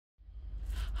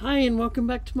Hi and welcome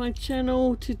back to my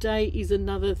channel. Today is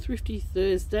another Thrifty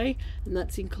Thursday and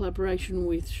that's in collaboration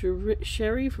with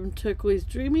Sheree from Turquoise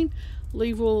Dreaming.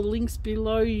 Leave all the links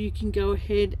below. You can go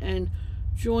ahead and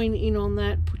join in on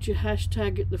that. Put your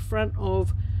hashtag at the front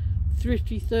of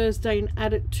Thrifty Thursday and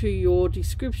add it to your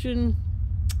description.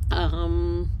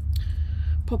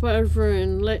 Pop over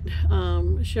and let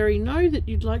Sheree know that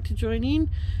you'd like to join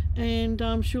in, and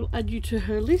she'll add you to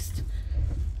her list.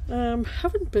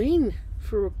 Haven't been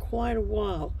for quite a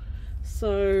while,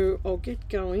 so I'll get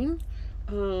going.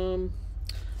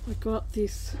 I got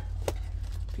this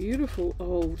beautiful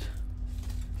old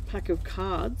pack of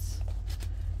cards.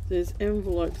 There's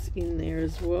envelopes in there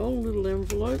as well, little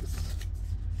envelopes,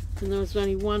 and there was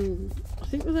only one, I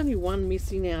think there's only one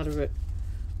missing out of it,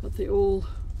 but they're all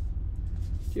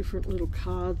different little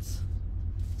cards.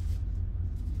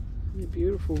 They're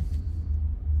beautiful.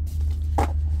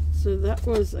 So that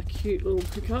was a cute little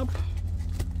pickup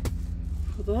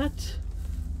for that.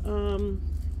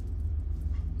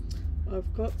 I've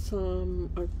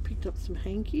picked up some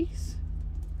hankies.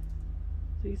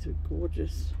 These are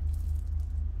gorgeous.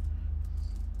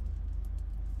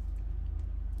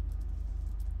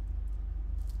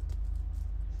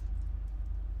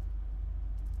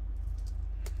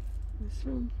 This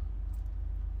one.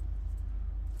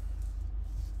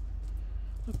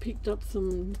 I picked up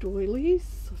some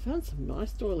doilies. I found some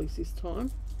nice doilies this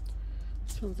time.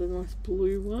 This one's a nice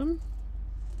blue one.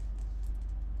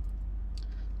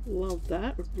 Love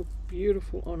that. It would look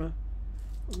beautiful on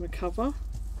a cover.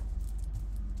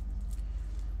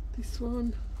 This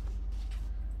one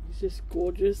is just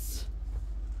gorgeous.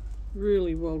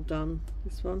 Really well done.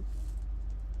 This one.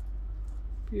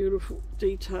 Beautiful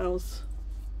details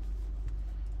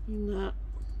in that.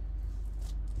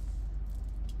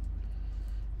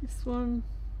 This one,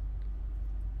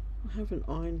 I haven't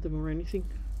ironed them or anything.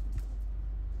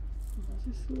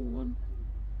 This little one.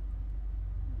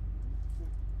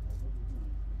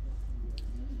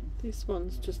 This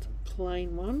one's just a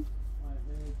plain one.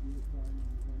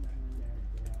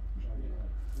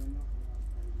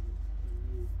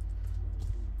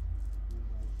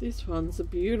 This one's a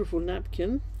beautiful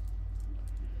napkin.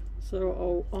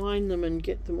 So I'll iron them and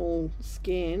get them all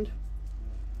scanned.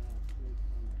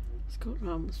 It's got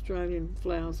Australian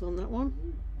flowers on that one.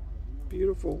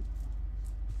 Beautiful.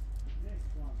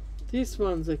 This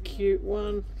one's a cute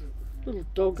one. Little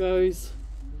doggos.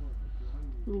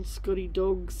 Little Scotty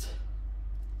dogs.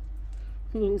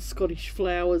 Little Scottish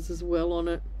flowers as well on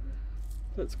it.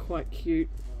 That's quite cute.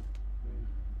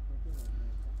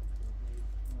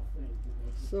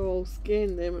 So I'll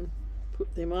scan them and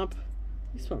put them up.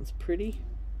 This one's pretty.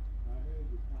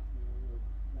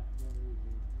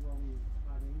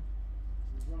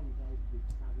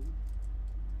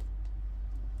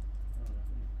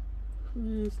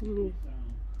 There's a little.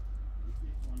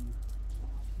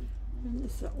 And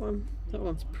there's that one. That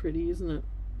one's pretty, isn't it?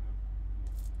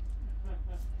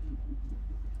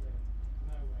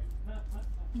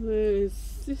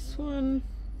 There's this one,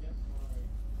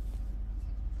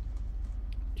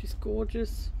 which is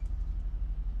gorgeous.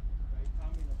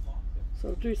 So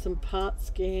I'll do some part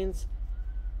scans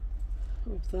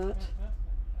of that.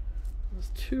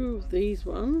 There's two of these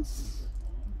ones.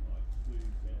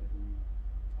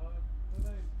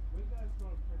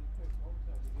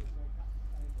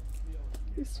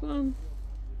 This one.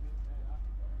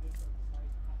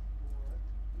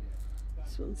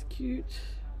 This one's cute.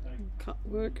 Cut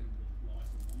work.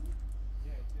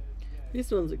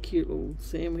 This one's a cute little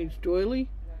sandwich doily.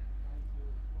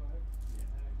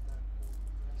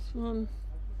 This one.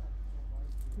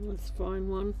 Nice fine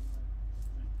one.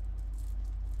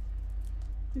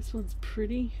 This one's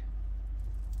pretty.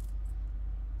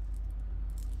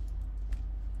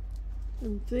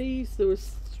 And these, there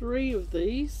was 3 of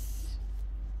these.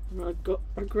 And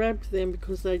I grabbed them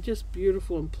because they're just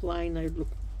beautiful and plain. They look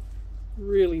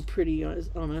really pretty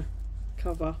on a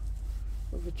cover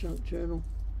of a junk journal.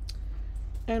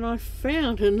 And I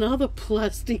found another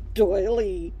plastic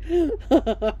doily.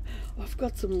 I've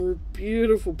got some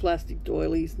beautiful plastic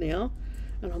doilies now,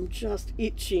 and I'm just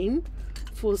itching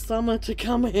for summer to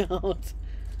come out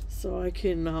so I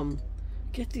can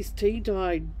get this tea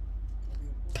dyed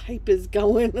papers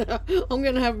going. I'm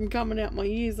gonna have them coming out my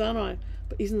ears, aren't I?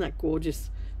 But isn't that gorgeous?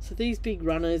 So these big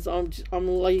runners, I'm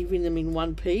leaving them in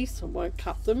one piece. I won't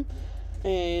cut them,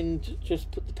 and just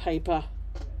put the paper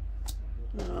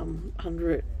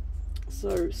under it.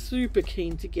 So super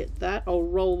keen to get that. I'll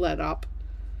roll that up.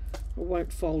 I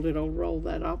won't fold it. I'll roll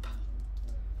that up.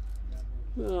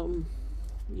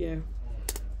 Yeah.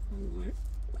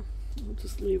 I'll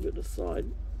just leave it aside.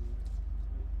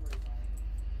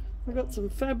 I got some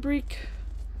fabric,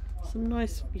 some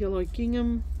nice yellow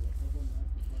gingham.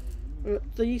 I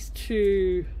got these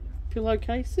two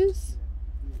pillowcases,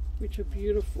 which are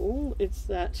beautiful. It's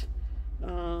that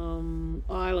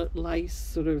eyelet lace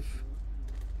sort of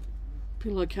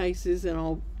pillowcases,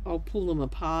 and I'll pull them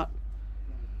apart,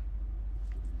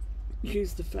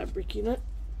 use the fabric in it.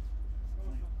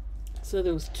 So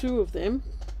there was two of them,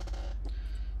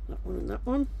 that one and that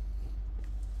one.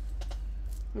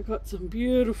 I got some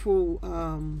beautiful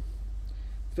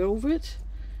velvet.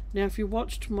 Now if you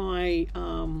watched my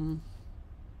the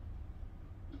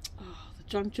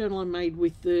junk journal I made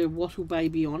with the wattle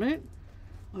baby on it,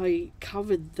 I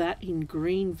covered that in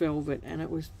green velvet, and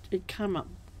it came up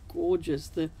gorgeous,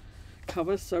 the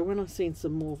cover. So when I seen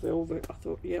some more velvet, I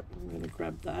thought, yep, I'm going to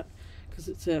grab that, because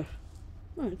it's a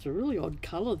really odd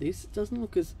colour. This, it doesn't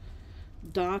look as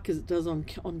dark as it does on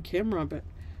camera, but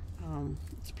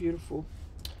it's beautiful.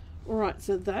 Alright,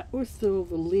 so that was all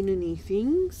the linen-y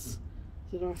things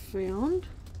that I found.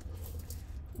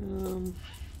 I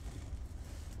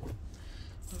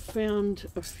found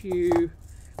a few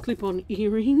clip-on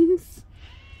earrings,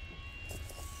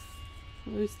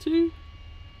 those two,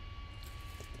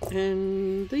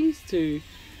 and these two,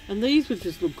 and these would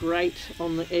just look great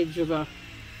on the edge of a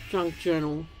junk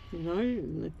journal, you know,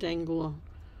 and the dangle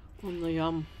on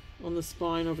the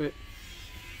spine of it.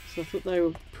 So I thought they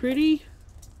were pretty.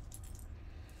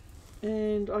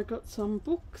 And I got some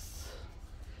books.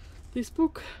 This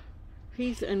book,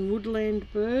 Heath and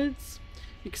Woodland Birds.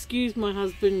 Excuse my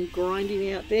husband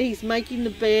grinding out there. He's making the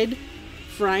bed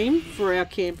frame for our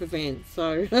camp event,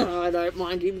 so I don't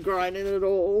mind him grinding at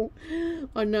all.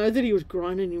 I know that he was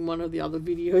grinding in one of the other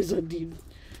videos I did,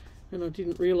 and I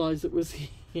didn't realise it was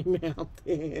him out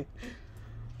there.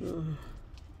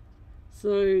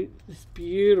 So there's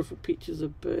beautiful pictures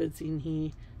of birds in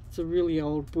here. It's a really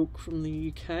old book from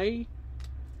the UK.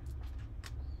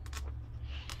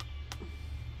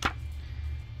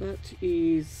 That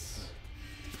is,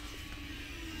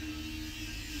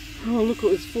 oh look,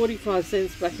 it was 45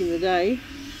 cents back in the day.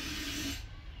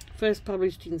 First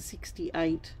published in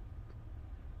 '68.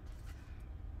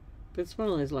 But it's one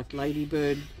of those like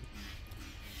ladybird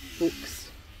books.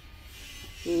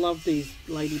 Love these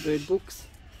ladybird books.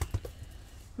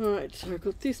 Alright, so I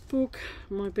got this book,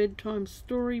 my bedtime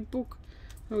story book.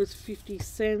 That was 50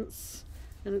 cents,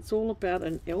 and it's all about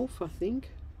an elf, I think.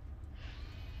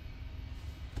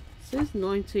 It says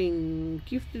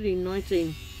gifted in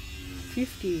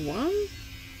 1951. Is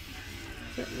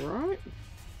that right?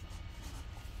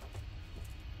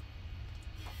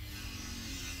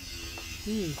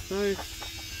 So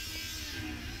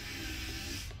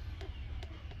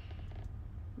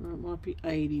it might be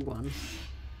 81.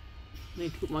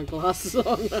 Need to put my glasses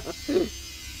on.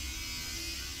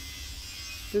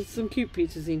 There's some cute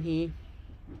pictures in here.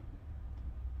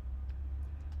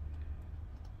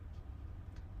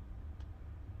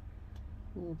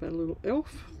 All about a little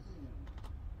elf.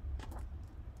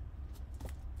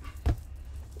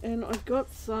 And I got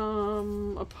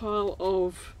a pile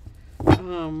of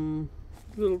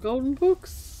little golden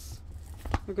books.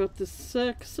 I got the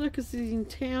circuses in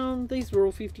town. These were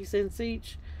all 50 cents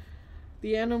each.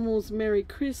 The Animals Merry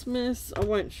Christmas. I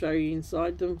won't show you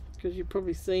inside them because you've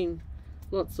probably seen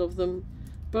lots of them.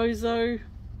 Bozo,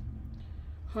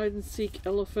 Hide and Seek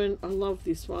Elephant. I love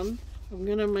this one. I'm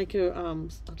gonna make a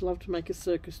I'd love to make a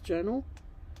circus journal.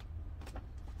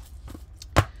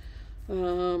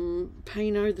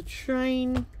 Pano the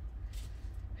Train,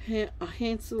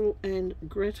 Hansel and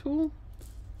Gretel,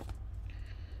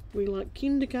 We Like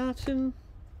Kindergarten,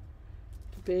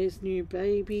 The Bear's New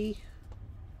Baby,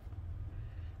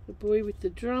 The Boy with the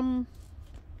Drum,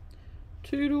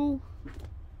 Toodle,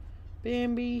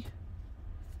 Bambi,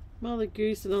 Mother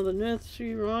Goose and Other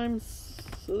Nursery Rhymes.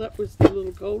 So that was the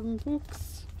little golden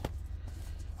books.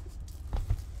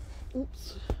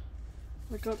 Oops.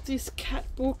 I got this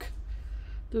cat book,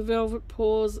 The Velvet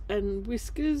Paws and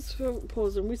Whiskers. Velvet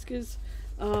Paws and Whiskers.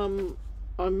 I'm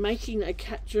making a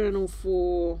cat journal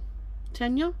for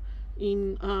Tanya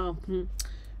in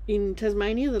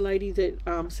Tasmania, the lady that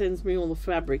sends me all the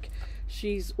fabric.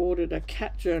 She's ordered a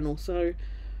cat journal, so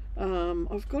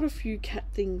I've got a few cat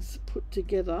things put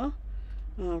together,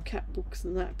 cat books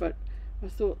and that, but I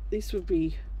thought this would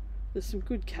be, there's some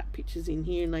good cat pictures in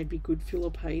here and they'd be good filler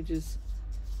pages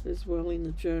as well in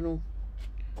the journal.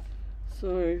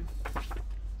 So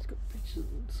it's got pictures,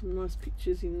 some nice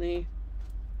pictures in there.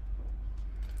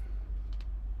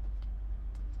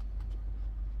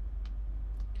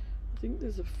 I think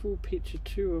there's a full picture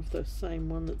too of the same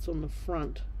one that's on the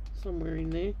front somewhere in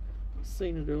there. I've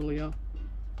seen it earlier.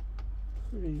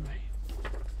 Anyway,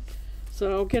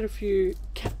 So I'll get a few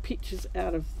cat pictures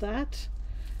out of that.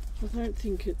 I don't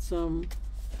think it's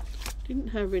didn't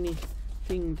have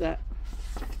anything that,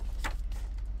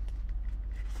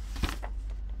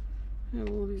 how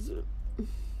old is it?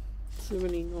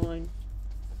 79.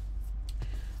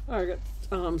 I got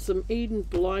some Eden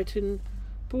Blyton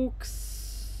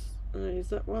books. Is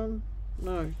that one?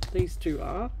 No, these two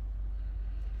are.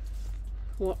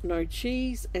 What No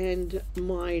Cheese and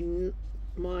my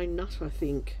Nut, I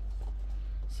think.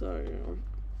 So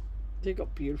they've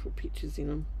got beautiful pictures in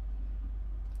them.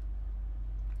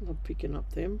 Love picking up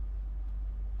them.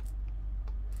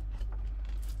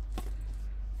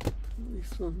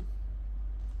 This one,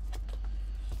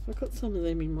 I got some of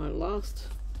them in my last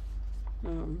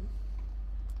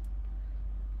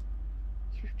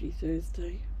Thrifty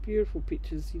Thursday. Beautiful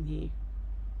pictures in here.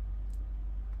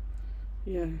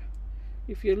 Yeah,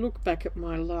 if you look back at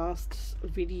my last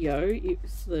video,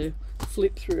 it's the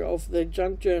flip through of the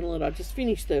junk journal that I just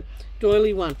finished, the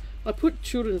doily one. I put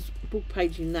children's book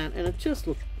page in that and it just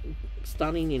looked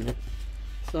stunning in it.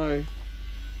 So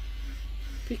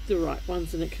pick the right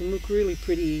ones and it can look really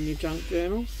pretty in your junk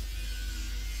journals.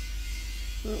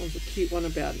 That one's a cute one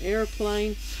about an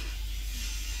aeroplane.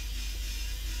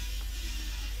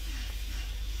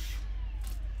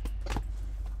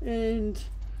 And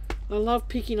I love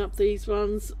picking up these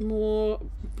ones, more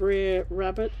Brer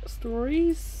Rabbit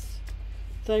stories.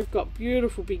 They've got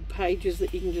beautiful big pages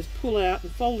that you can just pull out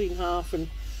and fold in half and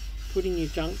put in your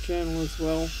junk journal as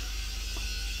well.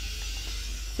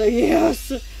 So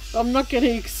yes, I'm not going to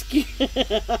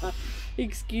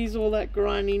excuse all that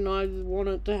grinding. I want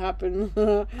it to happen.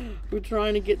 We're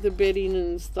trying to get the bed in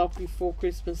and stuff before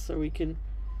Christmas so we can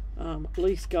at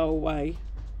least go away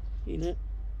in it.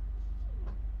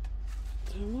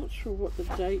 So I'm not sure what the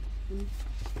date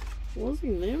was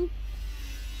in them.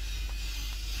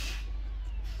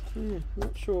 Yeah,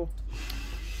 not sure.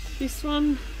 This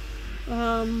one,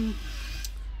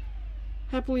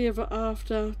 Happily Ever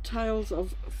After, Tales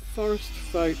of Forest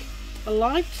Folk. I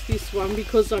liked this one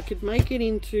because I could make it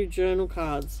into journal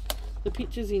cards. The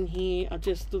pictures in here are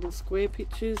just little square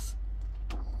pictures.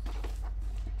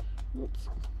 Oops.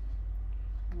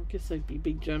 I guess they'd be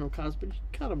big journal cards, but you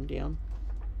cut them down.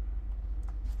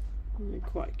 They're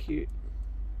quite cute.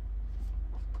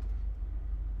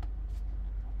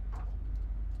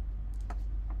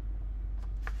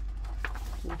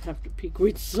 I'd have to pick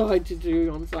which side to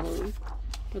do on some of them,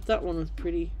 but that one was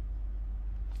pretty.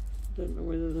 I don't know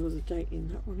whether there was a date in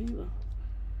that one either.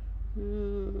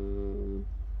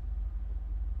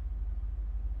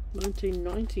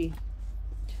 1990.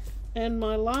 And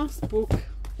my last book,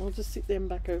 I'll just sit them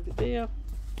back over there.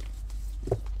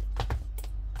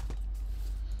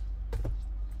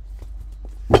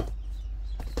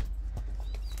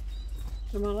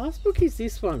 And my last book is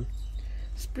this one,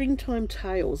 Springtime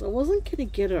Tales. I wasn't going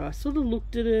to get it. I sort of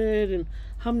looked at it and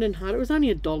hummed and hawed. It was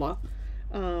only $1.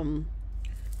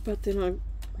 But then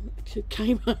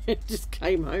it just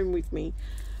came home with me.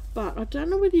 But I don't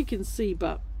know whether you can see,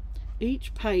 but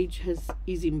each page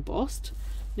is embossed.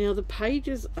 Now the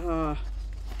pages are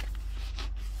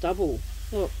double.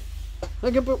 Look,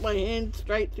 I can put my hand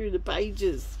straight through the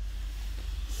pages.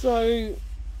 So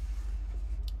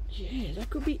yeah, that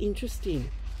could be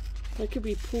interesting. They could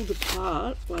be pulled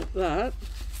apart like that.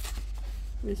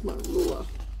 Where's my ruler?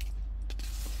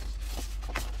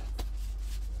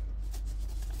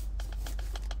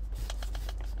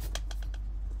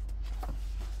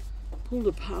 Pulled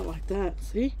apart like that,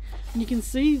 see? And you can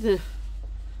see the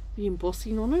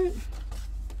embossing on it.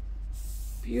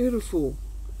 Beautiful,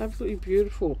 absolutely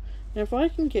beautiful. Now if I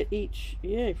can get each,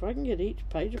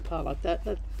 page apart like that,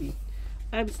 that'd be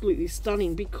absolutely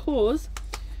stunning, because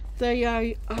they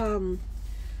are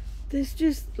there's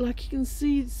just, like, you can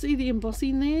see the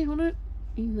embossing there on it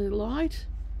in the light.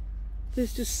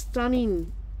 There's just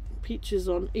stunning pictures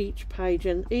on each page,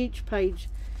 and each page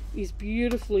is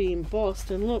beautifully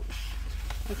embossed. And look,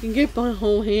 I can get my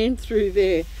whole hand through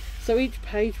there, so each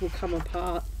page will come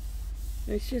apart.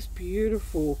 It's just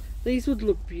beautiful. These would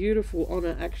look beautiful on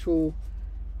an actual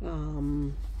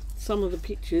some of the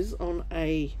pictures on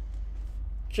a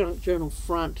junk journal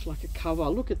front, like a cover.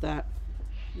 Look at that,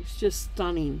 it's just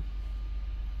stunning.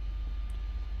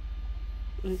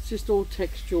 And it's just all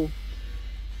textual.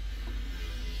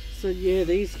 So yeah,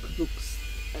 these look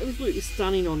absolutely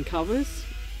stunning on covers,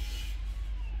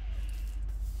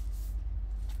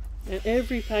 and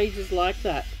every page is like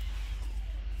that.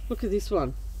 Look at this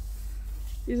one,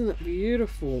 isn't it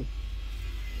beautiful?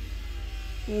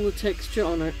 All the texture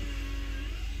on it.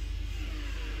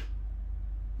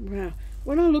 Wow.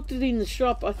 When I looked at it in the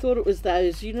shop, I thought it was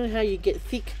those, you know how you get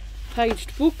thick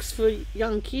paged books for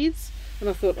young kids, and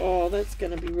I thought, oh, that's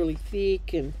going to be really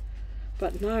thick,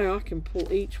 but no, I can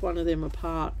pull each one of them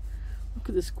apart. Look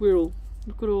at the squirrel.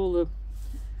 Look at all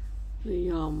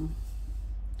the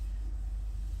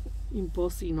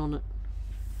embossing on it.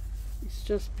 It's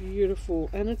just beautiful,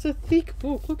 and it's a thick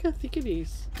book. Look how thick it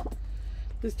is.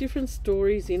 There's different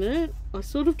stories in it. I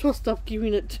sort of tossed up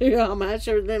giving it to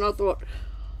Asher, and then I thought,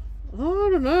 oh,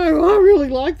 I don't know, I really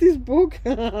like this book.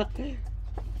 Look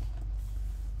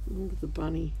at the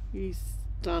bunny. He's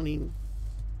stunning.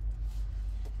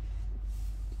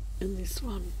 And this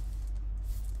one,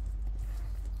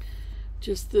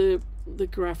 just the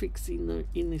graphics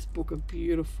in this book are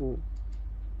beautiful.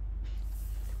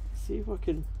 See if I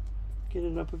can get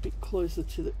it up a bit closer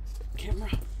to the camera.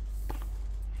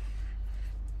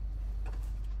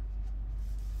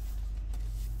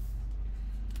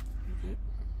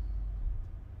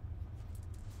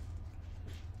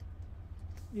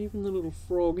 Even the little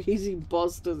frog, he's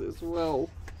embossed as well.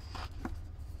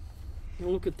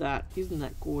 And look at that, isn't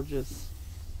that gorgeous?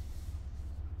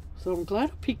 So I'm glad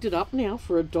I picked it up now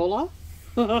for $1.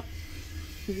 There's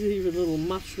even little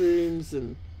mushrooms,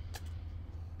 and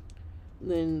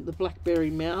then the blackberry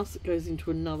mouse. It goes into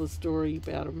another story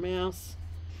about a mouse.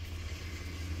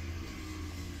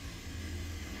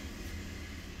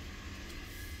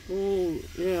 Oh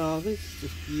yeah, this is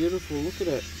just beautiful. Look at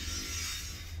it.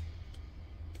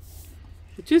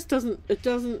 It just doesn't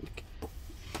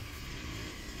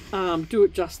do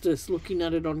it justice looking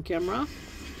at it on camera.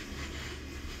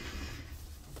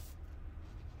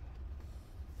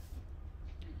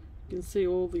 You can see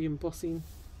all the embossing.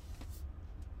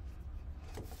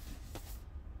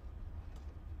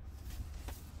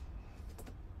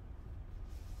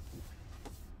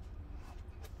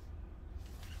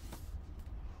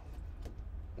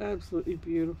 Absolutely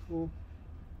beautiful.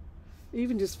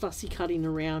 Even just fussy cutting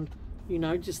around, you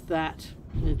know, just that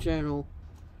in a journal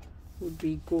would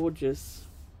be gorgeous.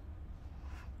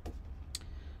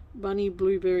 Bunny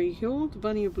Blueberry Hill, the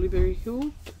Bunny of Blueberry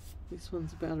Hill. This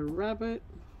one's about a rabbit.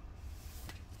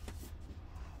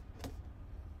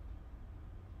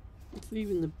 It's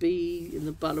even the bee and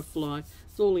the butterfly.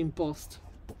 It's all embossed.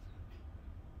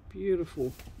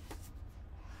 Beautiful.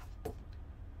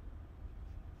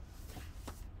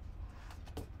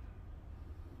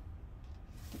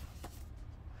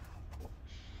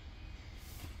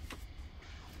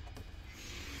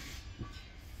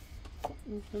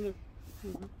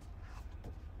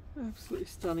 Absolutely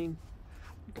stunning.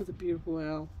 Look at the beautiful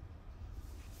owl.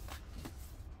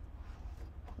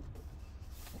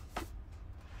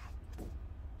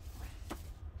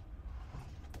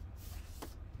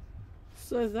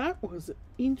 So that was an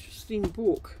interesting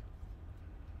book.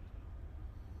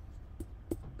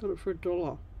 Got it for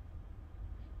 $1.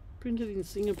 Printed in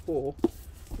Singapore.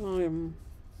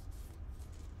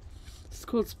 It's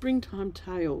called Springtime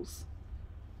Tales.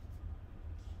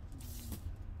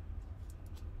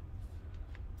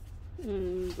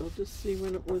 And I'll just see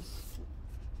when it was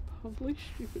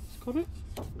published, if it's got it.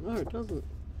 No, it doesn't.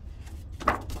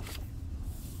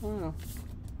 Wow.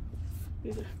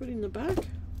 Did it have it in the back?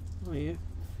 Oh yeah.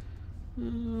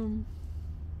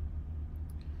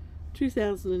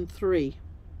 2003.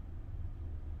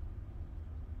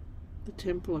 The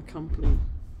Templar Company.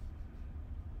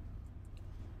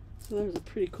 So that was a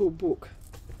pretty cool book.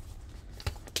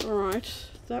 Alright,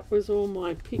 that was all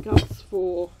my pickups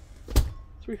for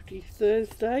Thrifty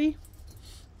Thursday,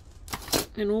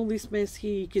 and all this mess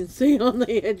here you can see on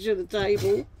the edge of the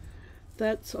table.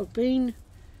 That's I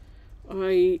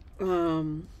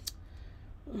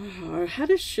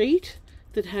had a sheet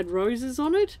that had roses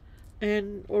on it,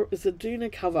 or it was a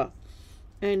doona cover,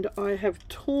 and I have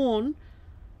torn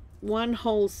one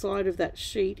whole side of that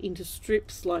sheet into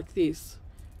strips like this,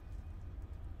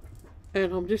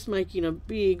 and I'm just making a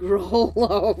big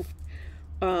roll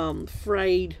of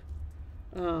frayed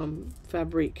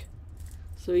fabric.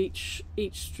 So each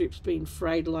strip's been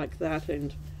frayed like that,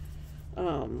 and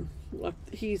like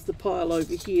here's the pile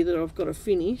over here that I've got to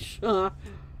finish.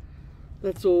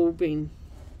 That's all been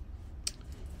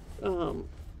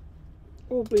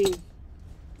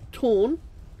torn,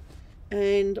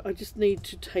 and I just need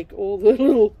to take all the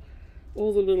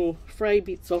little fray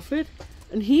bits off it.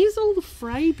 And here's all the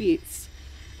fray bits,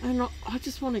 and I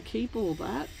just want to keep all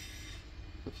that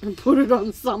and put it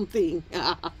on something.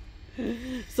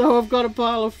 So I've got a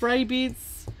pile of fray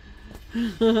bits,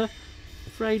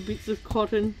 frayed bits of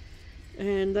cotton,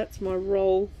 and that's my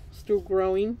roll still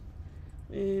growing,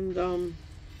 and I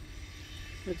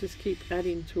just keep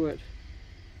adding to it.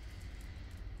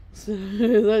 So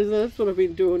that's what I've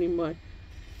been doing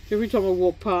every time I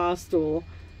walk past, or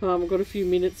I've got a few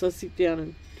minutes, I sit down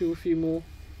and do a few more.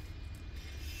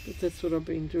 But that's what I've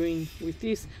been doing with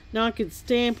this. Now I could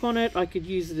stamp on it, I could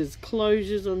use it as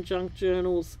closures on junk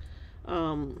journals,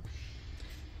 turn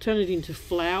it into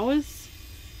flowers,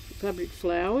 fabric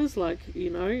flowers, like, you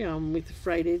know, with the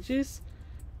frayed edges,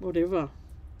 whatever.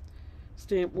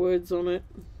 Stamp words on it,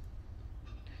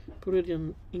 put it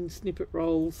in snippet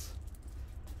rolls,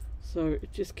 so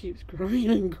it just keeps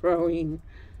growing and growing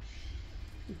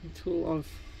until I've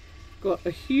got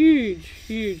a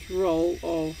huge roll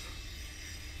of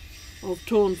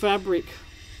torn fabric.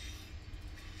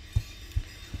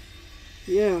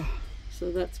 Yeah,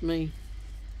 so that's me.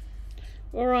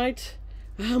 All right,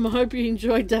 I hope you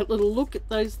enjoyed that little look at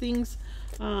those things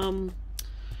for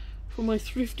my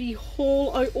thrifty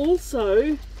haul. I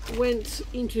also went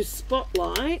into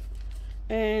Spotlight,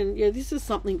 and yeah, this is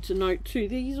something to note too.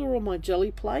 These are all my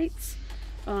jelly plates.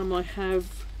 I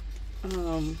have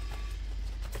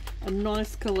a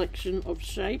nice collection of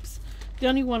shapes. The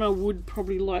only one I would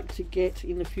probably like to get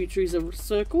in the future is a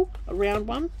circle, a round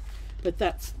one, but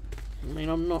that's, I mean,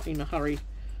 I'm not in a hurry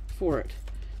for it.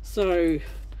 So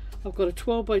I've got a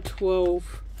 12 by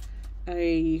 12,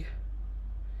 a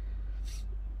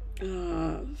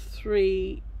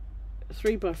 3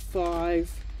 by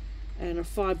 5, and a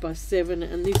 5 by 7,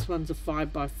 and this one's a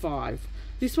 5 by 5.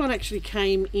 This one actually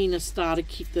came in a starter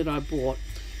kit that I bought.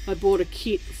 I bought a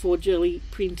kit for jelly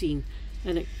printing,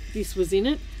 and this was in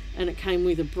it, and it came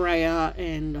with a brayer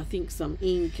and I think some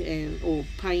ink or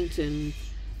paint, and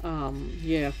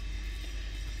yeah.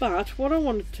 But what I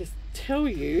wanted to tell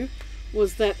you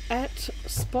was that at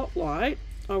Spotlight,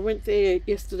 I went there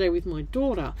yesterday with my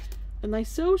daughter, and they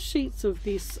sell sheets of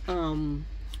this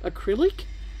acrylic,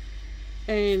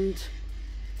 and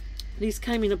these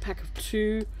came in a pack of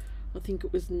 2. I think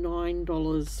it was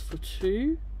 $9 for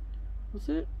 2, was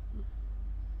it?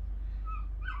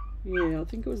 Yeah, I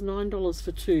think it was $9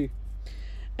 for 2.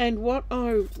 And what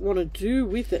I want to do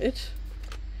with it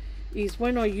is,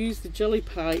 when I use the jelly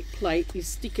plate, is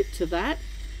stick it to that,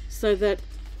 so that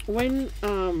when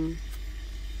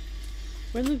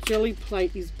the jelly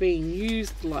plate is being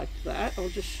used like that, I'll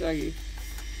just show you.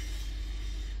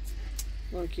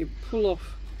 Like, you pull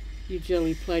off your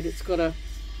jelly plate, it's got a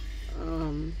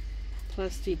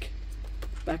plastic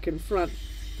back and front.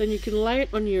 Then you can lay it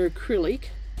on your acrylic,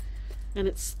 and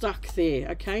it's stuck there,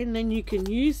 okay? And then you can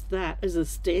use that as a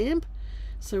stamp.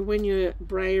 So when you're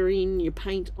brayering your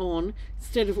paint on,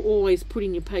 instead of always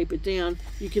putting your paper down,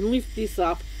 you can lift this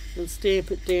up and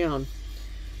stamp it down.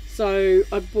 So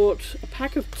I bought a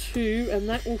pack of 2, and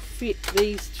that will fit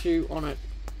these 2 on it.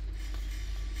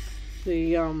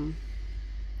 The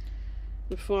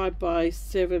 5 by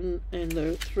 7 and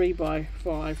the 3 by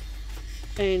 5.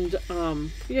 And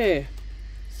yeah,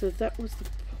 so that was the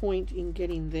point in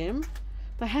getting them.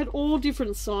 They had all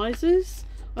different sizes.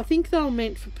 I think they were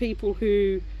meant for people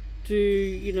who do,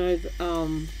 you know,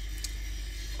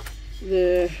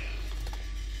 the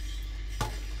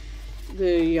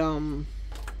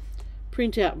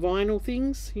print out vinyl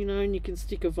things, you know, and you can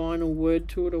stick a vinyl word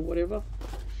to it or whatever.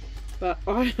 But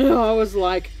I was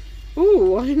like,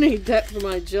 ooh, I need that for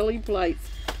my jelly plates.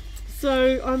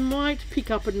 So I might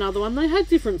pick up another one. They had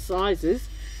different sizes.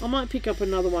 I might pick up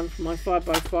another one for my 5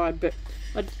 by 5, but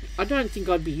I don't think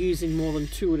I'd be using more than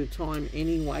 2 at a time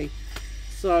anyway.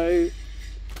 So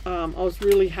I was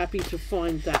really happy to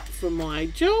find that for my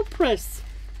gel press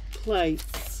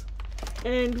plates.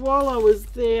 And while I was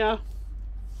there,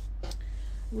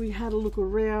 we had a look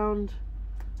around.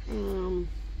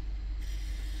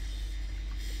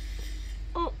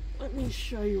 Oh, let me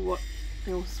show you what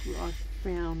else I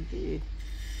found there.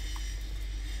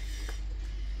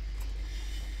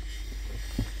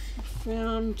 I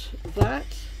found that.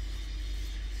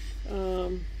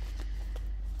 I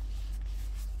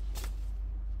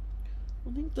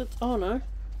think that's, oh no,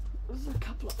 there's a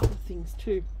couple of other things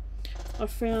too. I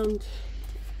found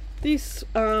this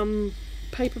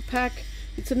paper pack.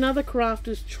 It's another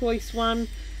Crafter's Choice one,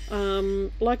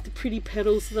 like the Pretty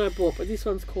Petals that I bought, but this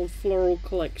one's called Floral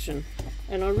Collection,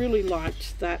 and I really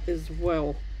liked that as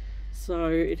well. So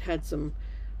it had some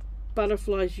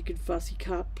butterflies you could fussy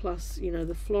cut, plus, you know,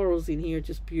 the florals in here are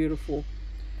just beautiful.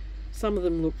 Some of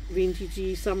them look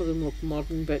vintagey, some of them look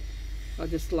modern, but I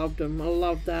just loved them. I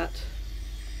love that.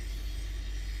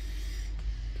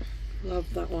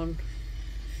 Love that one.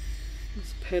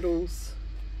 Those petals.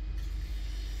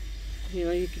 You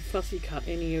know, you could fussy cut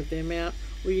any of them out,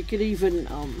 or you could even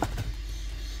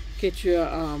get your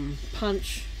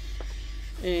punch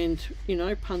and, you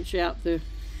know, punch out the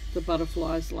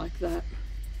butterflies like that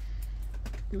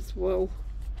as well.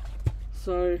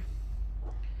 So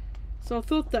So I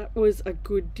thought that was a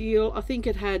good deal. I think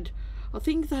they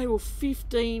were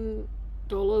 $15,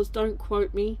 don't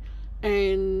quote me,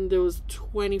 and there was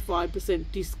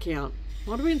 25% discount.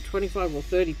 Might have been 25 or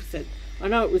 30%. I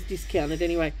know it was discounted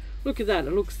anyway. Look at that,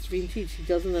 it looks vintage,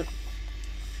 doesn't it?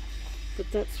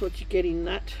 But that's what you get in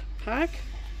that pack.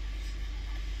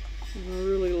 And I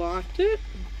really liked it.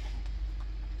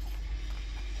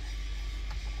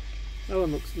 That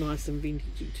one looks nice and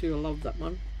vintagey too. I love that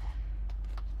one.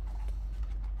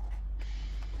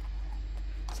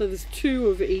 So there's 2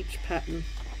 of each pattern,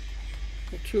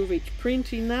 or 2 of each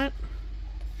print in that.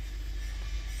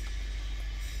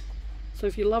 So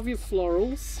if you love your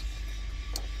florals,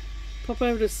 pop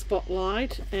over to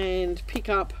Spotlight and pick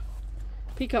up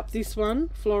this one,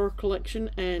 Floral Collection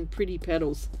and Pretty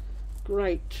Petals.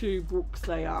 Great 2 books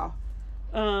they are.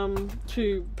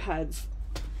 2 pads.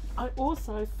 I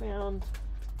also found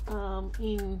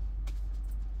in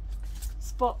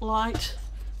Spotlight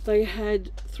they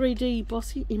had 3D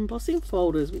embossing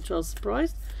folders, which I was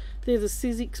surprised. They're the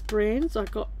Sizzix brands. I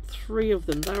got 3 of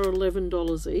them. They were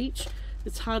 $11 each.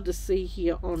 It's hard to see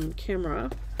here on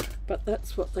camera, but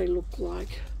that's what they look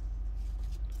like.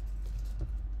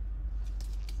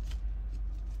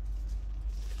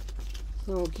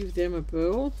 So I'll give them a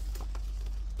whirl.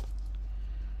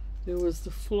 There was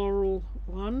the floral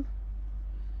one.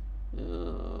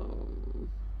 Don't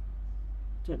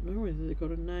know whether they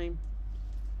got a name.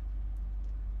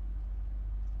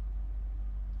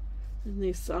 And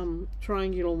this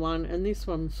triangular one, and this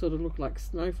one sort of looked like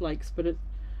snowflakes, but I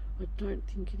don't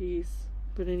think it is.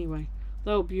 But anyway,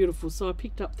 they were beautiful, so I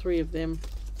picked up 3 of them,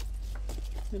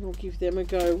 and I'll give them a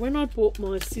go. When I bought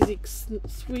my Sizzix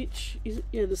switch,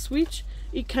 the switch,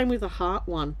 it came with a heart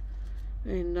one,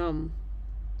 and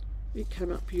it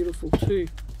came up beautiful too.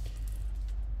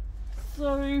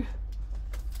 So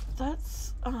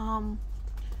that's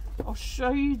I'll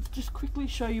just quickly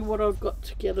show you what I've got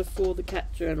together for the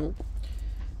cat journal.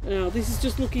 Now this is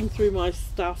just looking through my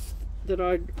stuff that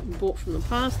I bought from the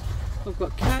past. I've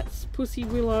got cats, Pussy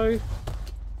Willow.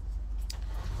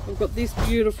 I've got this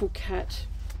beautiful cat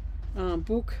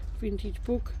book, vintage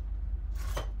book.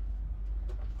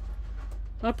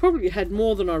 I probably had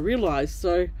more than I realized.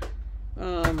 So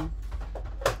now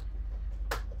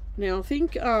I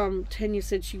think Tanya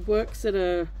said she works at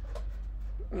a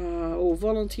or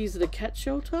volunteers at a cat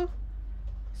shelter.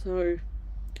 So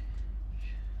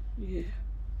yeah,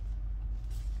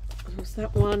 there was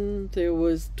that one. There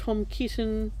was Tom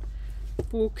Kitten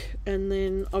book, and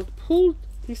then I've pulled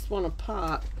this one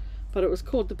apart, but it was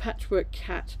called The Patchwork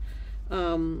Cat.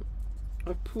 I've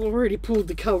already pulled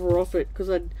the cover off it because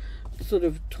I'm sort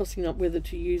of tossing up whether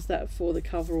to use that for the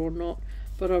cover or not,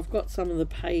 but I've got some of the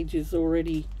pages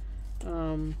already.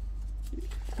 You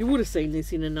would have seen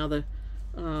this in another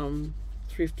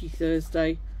Thrifty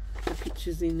Thursday, the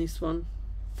pictures in this one,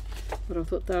 but I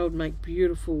thought they would make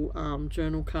beautiful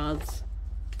journal cards,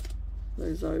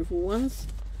 those oval ones.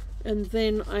 And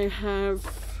then I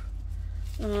have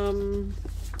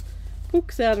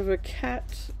books out of a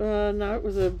cat. No, it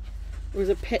was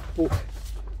a pet book,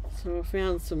 so I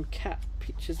found some cat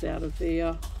pictures out of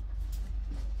there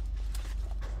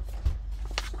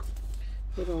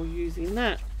that I'll use in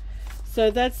that. So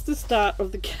that's the start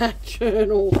of the cat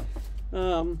journal.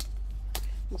 We'll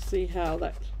see how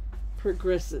that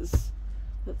progresses.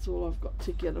 That's all I've got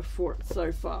together for it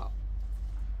so far.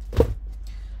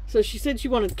 So she said she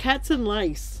wanted cats and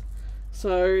lace.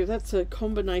 So that's a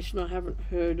combination I haven't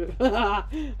heard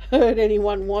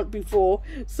anyone want before.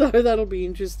 So that'll be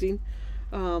interesting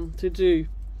to do.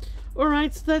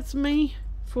 Alright, so that's me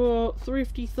for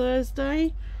Thrifty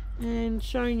Thursday, and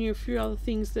showing you a few other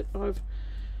things that I've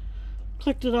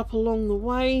collected up along the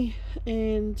way.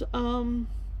 And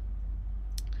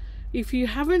if you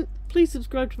haven't, please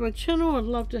subscribe to my channel. I'd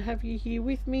love to have you here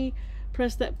with me.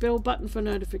 Press that bell button for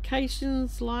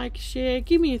notifications, like, share,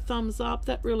 give me a thumbs up,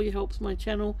 that really helps my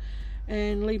channel,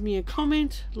 and leave me a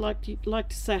comment. Like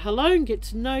to say hello and get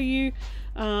to know you.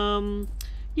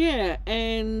 Yeah,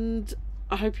 and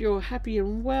I hope you're happy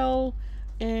and well,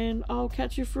 and I'll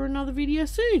catch you for another video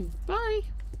soon. Bye.